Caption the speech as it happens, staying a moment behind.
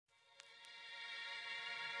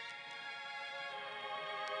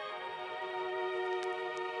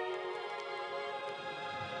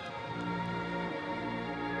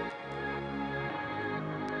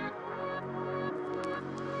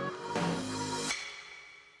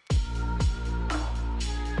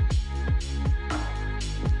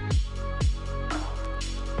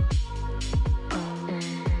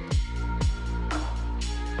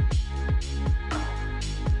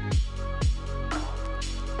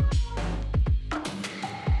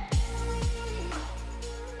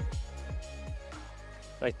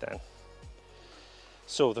Right then.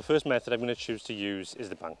 So the first method I'm going to choose to use is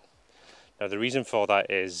the bung. Now the reason for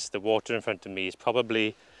that is the water in front of me is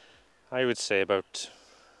probably, I would say, about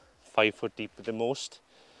 5 foot deep at the most.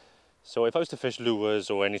 So if I was to fish lures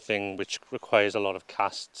or anything which requires a lot of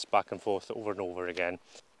casts back and forth over and over again,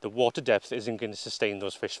 the water depth isn't going to sustain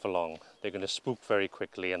those fish for long. They're going to spook very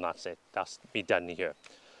quickly and that's it. That's me done here.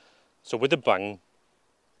 So with the bung,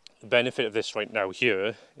 the benefit of this right now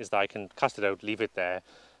here is that I can cast it out, leave it there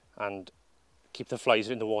and keep the flies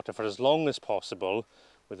in the water for as long as possible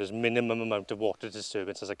with as minimum amount of water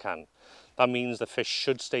disturbance as I can. That means the fish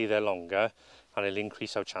should stay there longer and it'll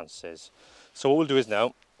increase our chances. So what we'll do is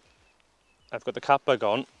now, I've got the cat bug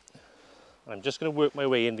on and I'm just going to work my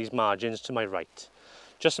way in these margins to my right.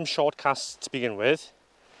 Just some short casts to begin with.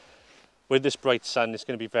 With this bright sun it's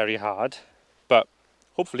going to be very hard, but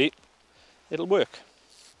hopefully it'll work.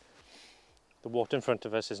 The water in front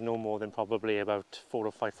of us is no more than probably about 4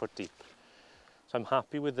 or 5 foot deep. So I'm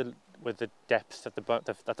happy with the depth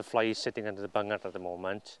that the fly is sitting under the bung at the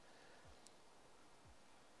moment.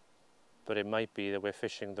 But it might be that we're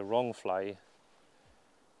fishing the wrong fly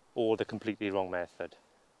or the completely wrong method.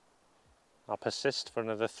 I'll persist for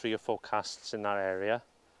another 3 or 4 casts in that area.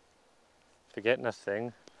 If we get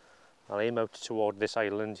nothing, I'll aim out toward this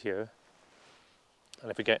island here.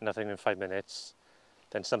 And if we get nothing in 5 minutes,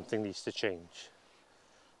 then something needs to change.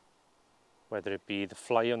 Whether it be the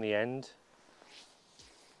fly on the end,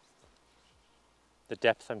 the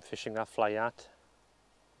depth I'm fishing that fly at,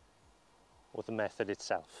 or the method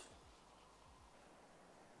itself.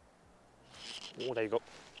 Oh, there you go.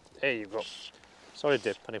 There you go. Sorry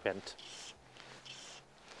dip, and it went.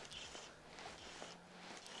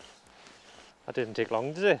 That didn't take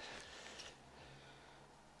long, did it?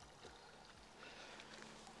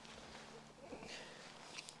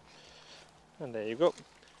 And there you go.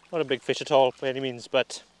 Not a big fish at all by any means,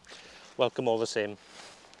 but welcome all the same.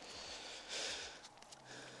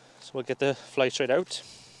 So we'll get the fly straight out.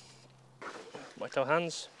 Wipe our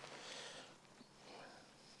hands.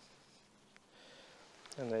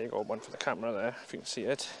 And there you go, one for the camera there, if you can see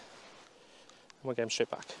it. And we'll get him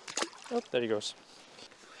straight back. Oh, there he goes.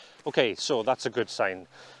 Okay, so that's a good sign.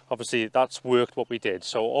 Obviously that's worked what we did.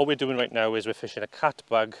 So all we're doing right now is we're fishing a cat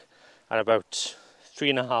bug at about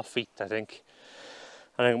 3.5 feet, I think.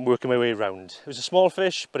 And I'm working my way around. It was a small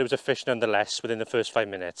fish, but it was a fish nonetheless within the first 5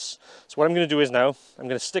 minutes. So what I'm going to do is now, I'm going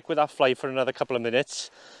to stick with that fly for another couple of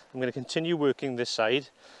minutes. I'm going to continue working this side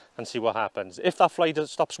and see what happens. If that fly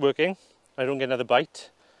stops working, I don't get another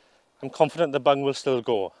bite, I'm confident the bung will still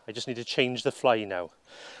go. I just need to change the fly now.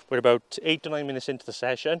 We're about 8 to 9 minutes into the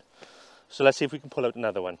session, so let's see if we can pull out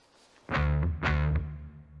another one.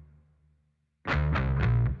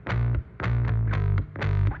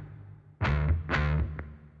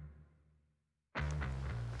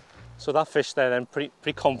 So that fish there then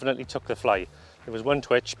pretty confidently took the fly. It was one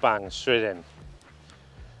twitch, bang, straight in.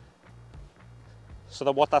 So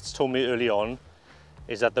that what that's told me early on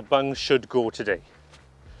is that the bung should go today.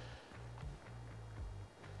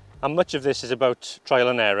 And much of this is about trial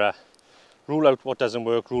and error. Rule out what doesn't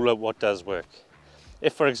work, rule out what does work.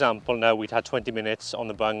 If, for example, now we'd had 20 minutes on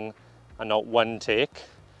the bung and not one take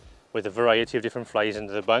with a variety of different flies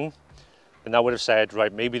into the bung, then that would have said,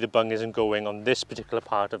 right, maybe the bung isn't going on this particular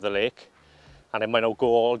part of the lake and it might not go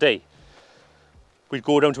all day. We'd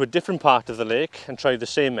go down to a different part of the lake and try the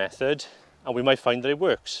same method and we might find that it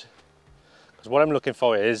works. Because what I'm looking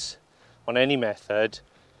for is, on any method,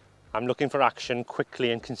 I'm looking for action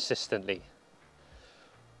quickly and consistently.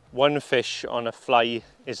 One fish on a fly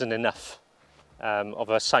isn't enough of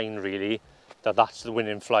a sign really that that's the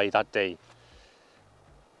winning fly that day.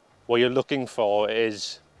 What you're looking for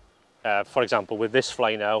is, for example, with this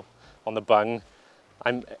fly now on the bung,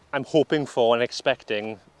 I'm hoping for and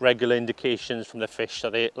expecting regular indications from the fish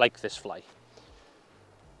that they like this fly.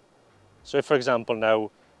 So if, for example,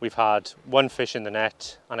 now we've had one fish in the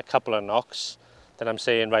net and a couple of knocks, then I'm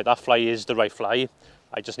saying, right, that fly is the right fly.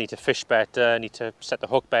 I just need to fish better, I need to set the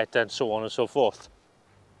hook better, and so on and so forth.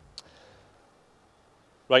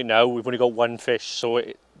 Right now, we've only got one fish, so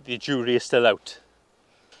the jury is still out.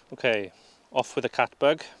 Okay, off with the cat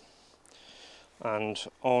bug, and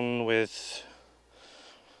on with,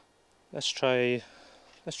 let's try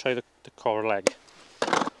the coral egg.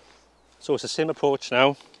 So it's the same approach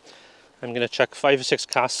now. I'm going to chuck 5 or 6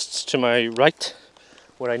 casts to my right,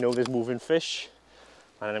 where I know there's moving fish.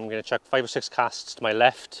 And I'm going to chuck 5 or 6 casts to my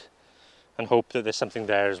left and hope that there's something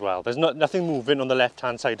there as well. There's nothing moving on the left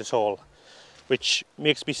hand side at all, which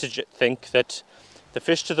makes me think that the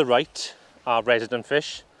fish to the right are resident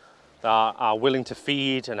fish that are willing to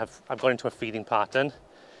feed and have gone into a feeding pattern.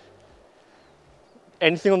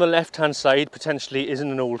 anything on the left hand side potentially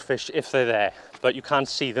isn't an old fish if they're there, but you can't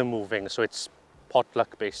see them moving, so it's pot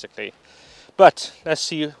luck basically. But let's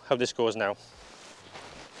see how this goes now.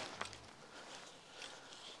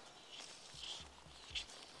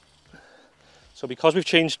 So because we've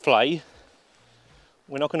changed fly,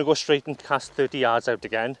 we're not going to go straight and cast 30 yards out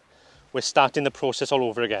again. We're starting the process all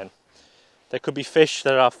over again. There could be fish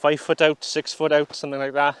that are 5 foot out, 6 foot out, something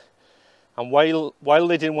like that. And while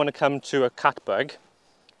they didn't want to come to a catbug,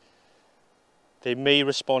 they may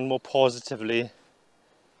respond more positively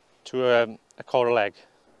to a coral egg.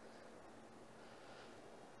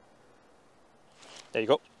 There you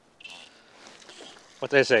go. What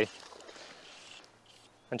did I say?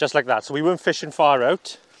 And just like that. So we weren't fishing far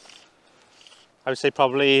out. I would say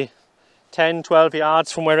probably 10, 12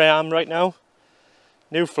 yards from where I am right now.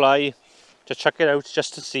 New fly, just chuck it out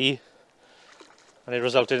just to see. And it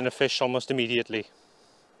resulted in a fish almost immediately.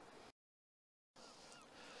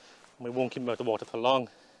 We won't keep him out of the water for long.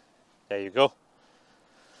 There you go.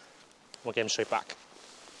 We'll get him straight back.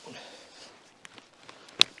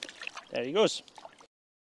 There he goes.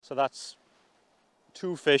 So that's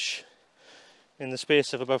 2 fish in the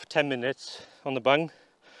space of about 10 minutes on the bung,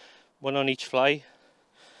 1 on each fly.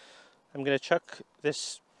 I'm going to chuck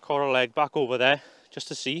this coral egg back over there just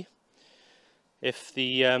to see if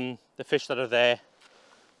the fish that are there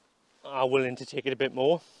are willing to take it a bit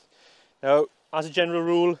more. Now, as a general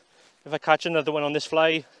rule, if I catch another one on this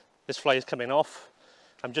fly is coming off.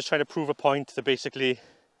 I'm just trying to prove a point that basically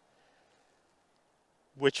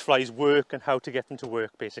which flies work and how to get them to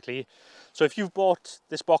work basically. So if you've bought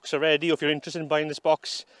this box already, or if you're interested in buying this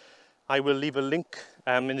box, I will leave a link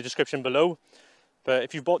in the description below. But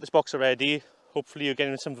if you've bought this box already, hopefully you're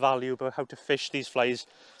getting some value about how to fish these flies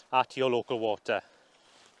at your local water.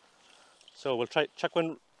 So we'll try chuck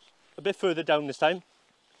one a bit further down this time.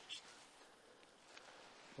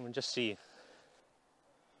 And we'll just see.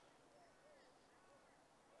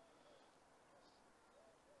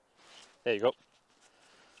 There you go.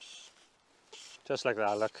 Just like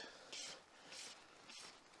that, look.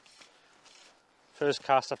 First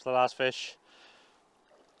cast after the last fish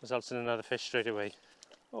results in another fish straight away.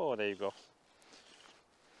 Oh, there you go.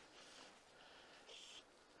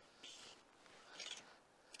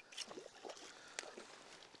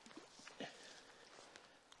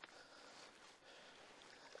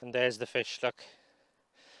 And there's the fish, look.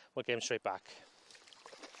 We'll get him straight back.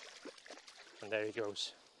 And there he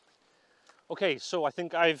goes. Okay, so I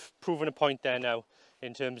think I've proven a point there now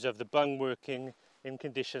in terms of the bung working in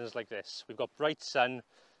conditions like this. We've got bright sun,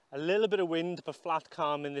 a little bit of wind, but flat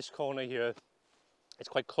calm in this corner here. It's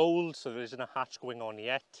quite cold, so there isn't a hatch going on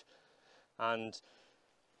yet. And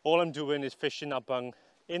all I'm doing is fishing that bung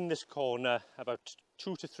in this corner about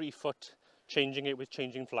 2 to 3 foot, changing it with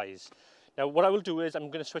changing flies. Now what I will do is I'm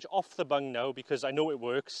going to switch off the bung now because I know it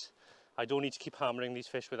works. I don't need to keep hammering these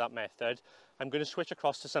fish with that method. I'm going to switch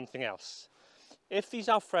across to something else. If these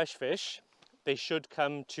are fresh fish, they should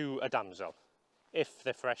come to a damsel, if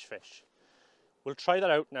they're fresh fish. We'll try that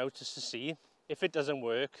out now just to see. If it doesn't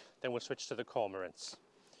work, then we'll switch to the cormorants.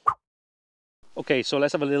 Okay, so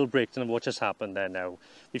let's have a little breakdown of what just happened there now.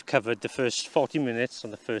 We've covered the first 40 minutes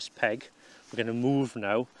on the first peg. We're going to move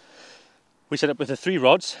now. We set up with the 3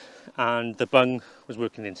 rods and the bung was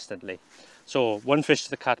working instantly. So 1 fish to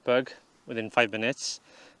the catbug within 5 minutes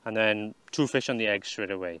and then 2 fish on the egg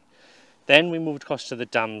straight away. Then we moved across to the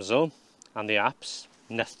damsel and the apps,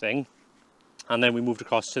 nothing. And then we moved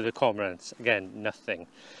across to the cormorants, again, nothing.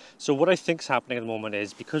 So what I think is happening at the moment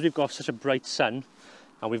is because we've got such a bright sun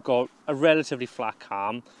and we've got a relatively flat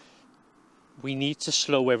calm, we need to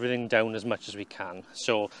slow everything down as much as we can.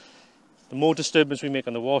 So the more disturbance we make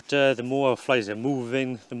on the water, the more our flies are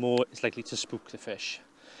moving, the more it's likely to spook the fish.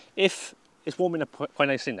 If it's warming up quite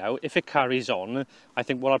nicely now, if it carries on, I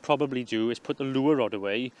think what I'll probably do is put the lure rod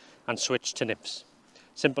away and switch to nymphs.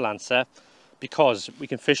 Simple answer, because we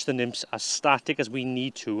can fish the nymphs as static as we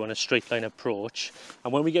need to on a straight line approach.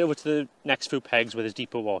 And when we get over to the next few pegs where there's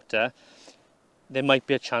deeper water, there might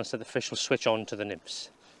be a chance that the fish will switch on to the nymphs.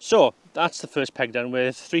 So that's the first peg done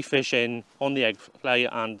with 3 fish in on the egg fly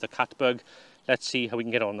and the catbug. Let's see how we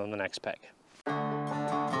can get on the next peg. So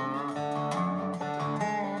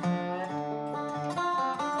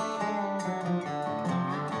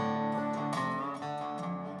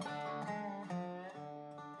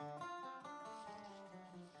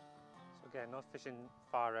again, not fishing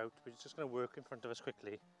far out, we're just going to work in front of us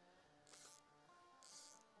quickly.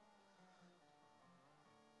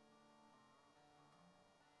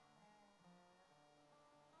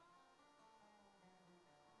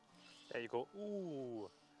 There you go. Ooh,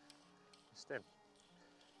 missed him.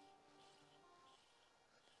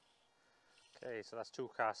 Okay, so that's 2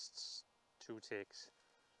 casts, 2 takes,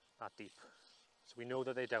 that deep. So we know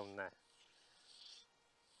that they're down there.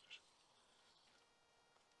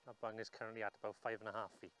 That bung is currently at about 5.5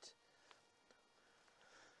 feet.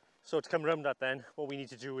 So to come around that then, what we need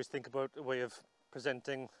to do is think about a way of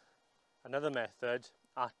presenting another method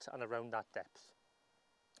at and around that depth.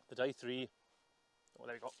 The die 3, oh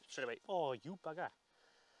there we go, straight away. Oh, you bugger.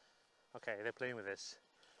 Okay, they're playing with this,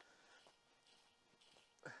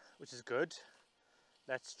 which is good.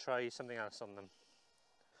 Let's try something else on them.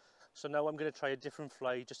 So now I'm going to try a different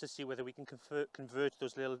fly just to see whether we can convert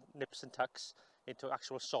those little nips and tucks into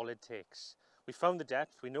actual solid takes. We found the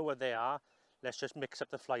depth, we know where they are. Let's just mix up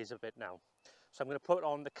the flies a bit now. So I'm going to put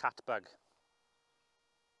on the cat bug.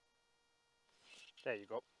 There you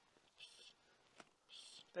go.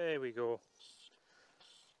 There we go.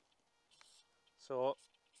 So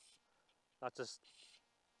that just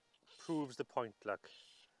proves the point, look.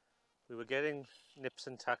 We were getting nips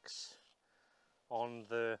and tucks on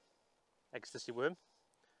the ecstasy worm,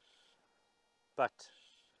 but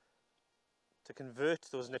to convert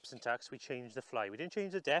those nips and tucks we changed the fly. We didn't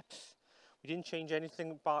change the depth, we didn't change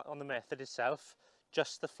anything on the method itself,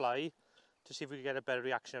 just the fly, to see if we could get a better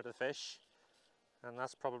reaction out of the fish. And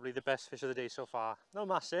that's probably the best fish of the day so far. Not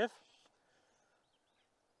massive,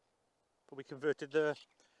 but we converted the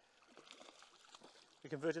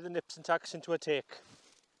nips and tucks into a take.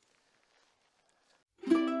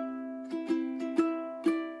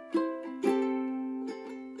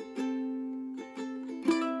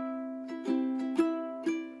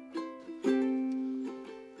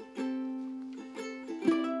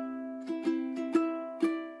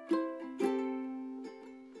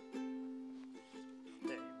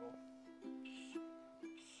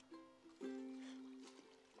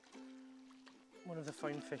 One of the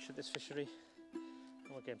fine fish at this fishery,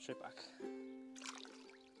 and we'll get him straight back.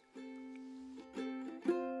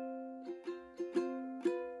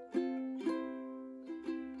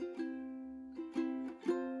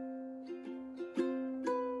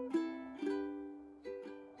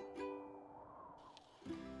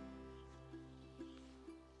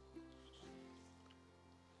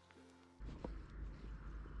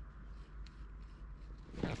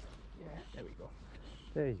 Yeah, there we go.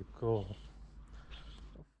 There you go.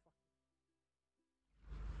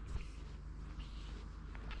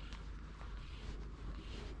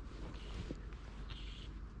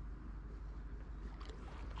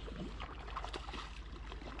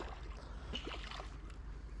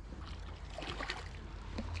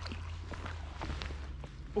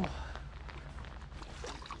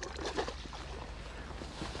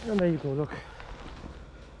 And there you go, look.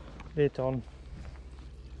 Bait on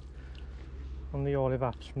the olive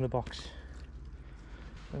apps from the box.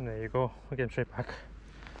 And there you go, we'll get him straight back.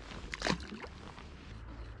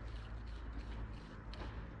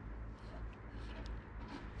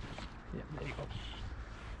 Yeah, there you go.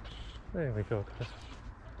 There we go, guys.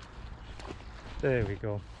 There we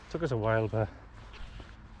go. Took us a while, but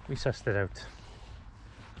we sussed it out.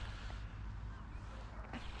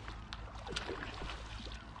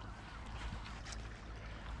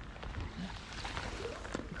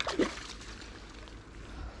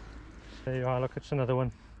 There you are, look, it's another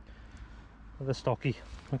one. Another stocky.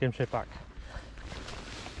 We'll get him straight back.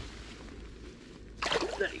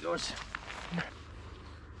 There he goes.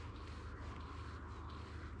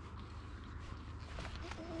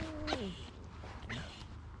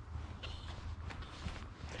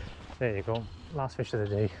 There you go, last fish of the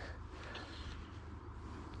day.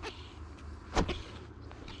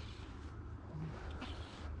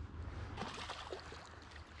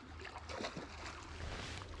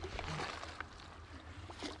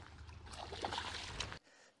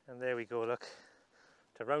 And there we go, look,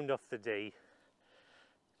 to round off the day,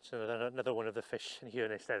 it's another one of the fish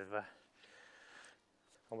here in Stillwater,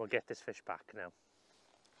 and we'll get this fish back now.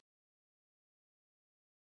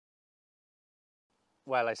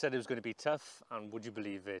 Well, I said it was going to be tough, and would you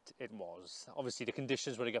believe it, it was. Obviously the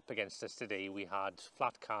conditions were up against us today. We had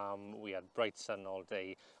flat calm, we had bright sun all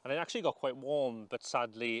day, and it actually got quite warm, but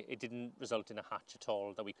sadly it didn't result in a hatch at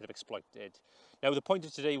all that we could have exploited. Now the point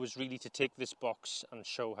of today was really to take this box and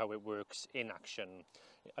show how it works in action.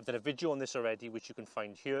 I've done a video on this already, which you can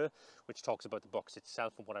find here, which talks about the box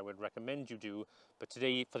itself and what I would recommend you do. But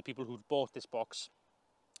today, for the people who'd bought this box,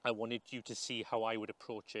 I wanted you to see how I would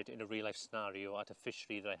approach it in a real life scenario at a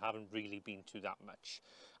fishery that I haven't really been to that much.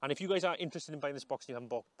 And if you guys are interested in buying this box and you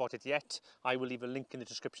haven't bought it yet, I will leave a link in the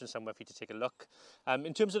description somewhere for you to take a look.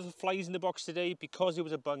 In terms of the flies in the box today, because it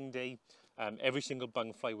was a bung day, Every single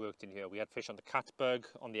bung fly worked in here. We had fish on the catbug,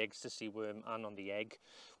 on the ecstasy worm and on the egg.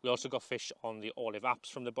 We also got fish on the olive apps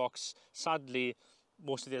from the box. Sadly,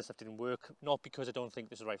 most of the other stuff didn't work, not because I don't think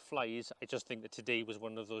this is the right flies. I just think that today was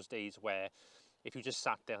one of those days where if you just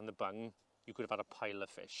sat there on the bung, you could have had a pile of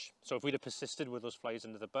fish. So if we'd have persisted with those flies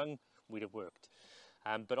under the bung, we'd have worked.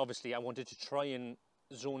 But obviously I wanted to try and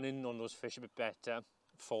zone in on those fish a bit better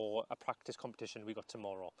for a practice competition we got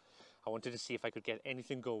tomorrow. I wanted to see if I could get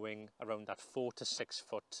anything going around that 4 to 6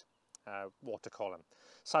 foot water column.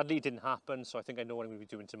 Sadly it didn't happen, so I think I know what I'm going to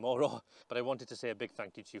be doing tomorrow, but I wanted to say a big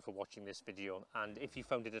thank you to you for watching this video, and if you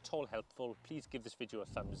found it at all helpful, please give this video a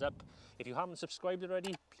thumbs up. If you haven't subscribed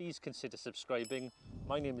already, please consider subscribing.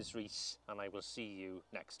 My name is Rhys and I will see you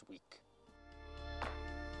next week.